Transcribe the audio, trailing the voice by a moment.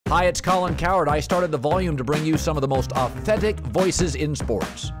Hi, it's Colin Coward. I started The Volume to bring you some of the most authentic voices in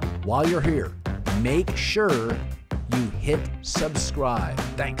sports. While you're here, make sure you hit subscribe.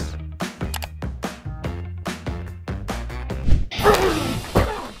 Thanks.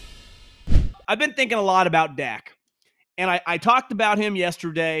 I've been thinking a lot about Dak, and I talked about him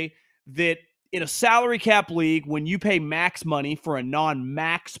yesterday that in a salary cap league, when you pay max money for a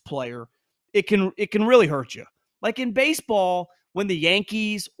non-max player, it can really hurt you. Like in baseball, when the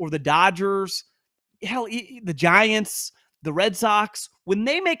Yankees or the Dodgers, hell, the Giants, the Red Sox, when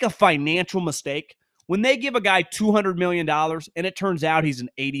they make a financial mistake, when they give a guy $200 million and it turns out he's an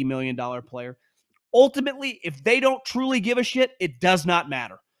 $80 million player, ultimately, if they don't truly give a shit, it does not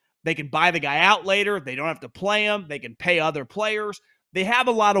matter. They can buy the guy out later. They don't have to play him. They can pay other players. They have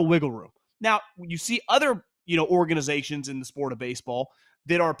a lot of wiggle room. Now, you see other, organizations in the sport of baseball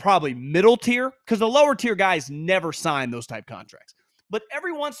that are probably middle tier, because the lower tier guys never sign those type contracts. But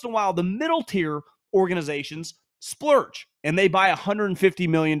every once in a while, the middle tier organizations splurge and they buy a $150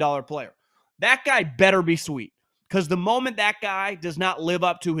 million player. That guy better be sweet, because the moment that guy does not live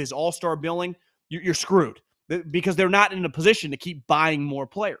up to his all-star billing, you're screwed, because they're not in a position to keep buying more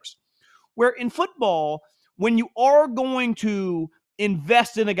players. Where in football, when you are going to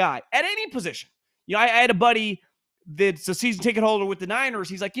invest in a guy at any position, I had a buddy that's a season ticket holder with the Niners.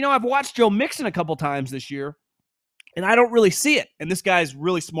 He's like, I've watched Joe Mixon a couple times this year, and I don't really see it. And this guy's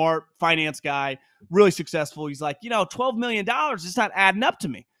really smart, finance guy, really successful. He's like, $12 million is not adding up to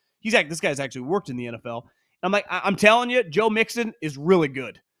me. He's like, this guy's actually worked in the NFL. I'm like, I'm telling you, Joe Mixon is really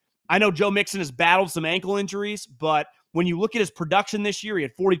good. I know Joe Mixon has battled some ankle injuries, but when you look at his production this year, he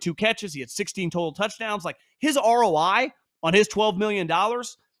had 42 catches, he had 16 total touchdowns. Like, his ROI on his $12 million,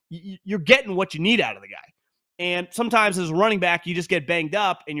 you're getting what you need out of the guy. And sometimes as a running back, you just get banged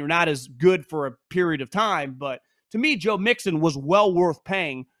up and you're not as good for a period of time. But to me, Joe Mixon was well worth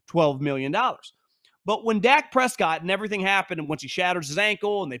paying $12 million. But when Dak Prescott and everything happened, and once he shatters his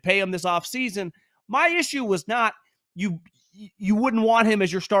ankle and they pay him this offseason, my issue was not you wouldn't want him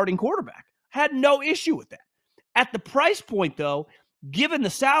as your starting quarterback. I had no issue with that. At the price point, though, given the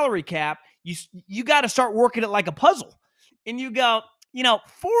salary cap, you got to start working it like a puzzle. And you go, $40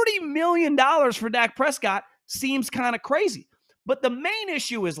 million for Dak Prescott seems kind of crazy. But the main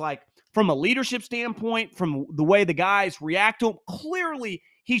issue is, like, from a leadership standpoint, from the way the guys react to him, clearly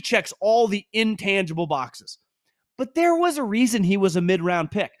he checks all the intangible boxes. But there was a reason he was a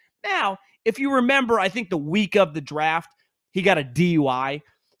mid-round pick. Now, if you remember, I think the week of the draft, he got a DUI.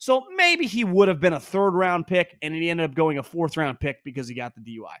 So maybe he would have been a third-round pick, and he ended up going a fourth-round pick because he got the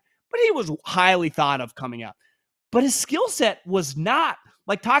DUI. But he was highly thought of coming out. But his skill set was not,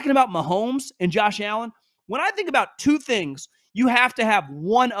 like talking about Mahomes and Josh Allen. When I think about two things, you have to have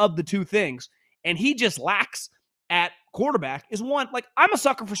one of the two things, and he just lacks at quarterback is one. Like, I'm a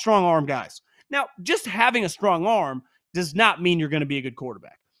sucker for strong arm guys. Now, just having a strong arm does not mean you're going to be a good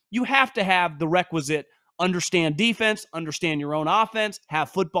quarterback. You have to have the requisite understand defense, understand your own offense, have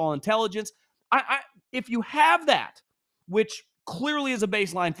football intelligence. If you have that, which clearly is a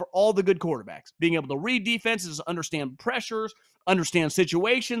baseline for all the good quarterbacks, being able to read defenses, understand pressures, understand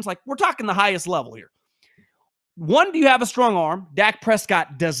situations, like, we're talking the highest level here. One, do you have a strong arm? Dak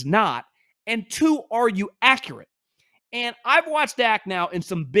Prescott does not. And two, are you accurate? And I've watched Dak now in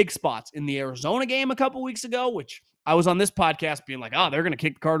some big spots. In the Arizona game a couple weeks ago, which I was on this podcast being like, they're going to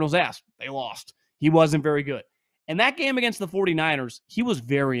kick the Cardinals' ass. They lost. He wasn't very good. And that game against the 49ers, he was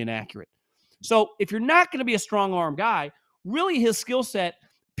very inaccurate. So if you're not going to be a strong arm guy, really his skill set,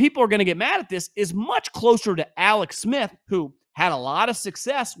 people are going to get mad at this, is much closer to Alex Smith, who had a lot of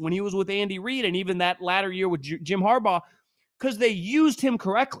success when he was with Andy Reid and even that latter year with Jim Harbaugh, because they used him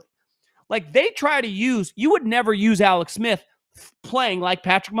correctly. Like, they try to use, you would never use Alex Smith playing like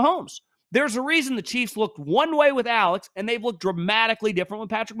Patrick Mahomes. There's a reason the Chiefs looked one way with Alex, and they've looked dramatically different with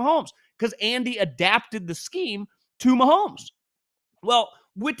Patrick Mahomes, because Andy adapted the scheme to Mahomes. Well,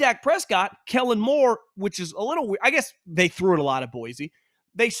 with Dak Prescott, Kellen Moore, which is a little weird. I guess they threw it a lot at Boise.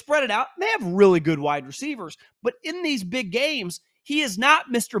 They spread it out. They have really good wide receivers. But in these big games, he is not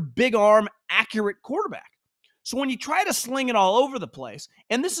Mr. Big Arm, accurate quarterback. So when you try to sling it all over the place,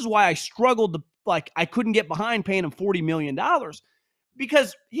 and this is why I struggled to, I couldn't get behind paying him $40 million,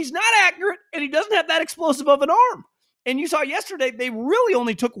 because he's not accurate and he doesn't have that explosive of an arm. And you saw yesterday, they really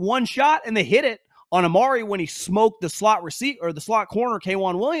only took one shot and they hit it on Amari when he smoked the slot receiver or the slot corner,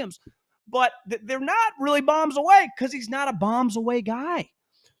 K'Wan Williams. But they're not really bombs away because he's not a bombs away guy.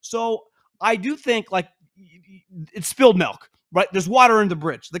 So I do think, it's spilled milk, right? There's water in the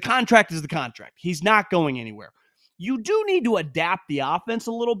bridge. The contract is the contract. He's not going anywhere. You do need to adapt the offense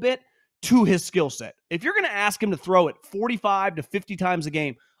a little bit to his skill set. If you're going to ask him to throw it 45 to 50 times a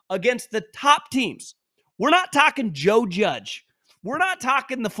game, against the top teams. We're not talking Joe Judge. We're not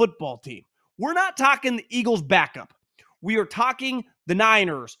talking the football team. We're not talking the Eagles backup. We are talking the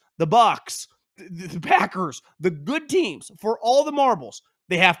Niners, the Bucks, the Packers, the good teams. For all the marbles,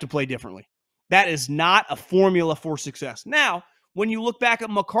 they have to play differently. That is not a formula for success. Now, when you look back at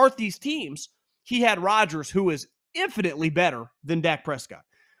McCarthy's teams, he had Rodgers, who is infinitely better than Dak Prescott.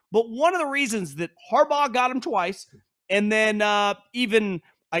 But one of the reasons that Harbaugh got him twice, and then even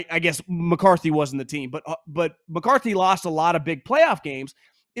I guess McCarthy wasn't the team, but McCarthy lost a lot of big playoff games,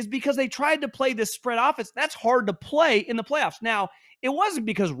 is because they tried to play this spread offense. That's hard to play in the playoffs. Now, it wasn't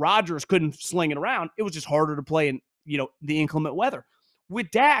because Rodgers couldn't sling it around. It was just harder to play in, the inclement weather.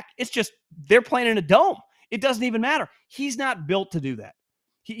 With Dak, it's just they're playing in a dome. It doesn't even matter. He's not built to do that.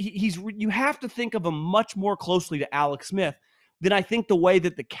 You have to think of him much more closely to Alex Smith than I think the way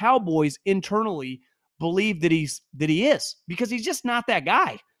that the Cowboys internally believe that he is, because he's just not that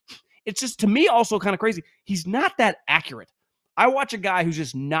guy. It's just, to me, also kind of crazy. He's not that accurate. I watch a guy who's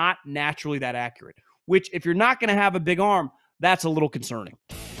just not naturally that accurate, which if you're not going to have a big arm, that's a little concerning.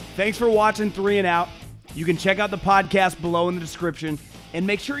 Thanks for watching 3 and Out. You can check out the podcast below in the description, and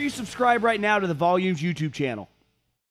make sure you subscribe right now to the Volumes YouTube channel.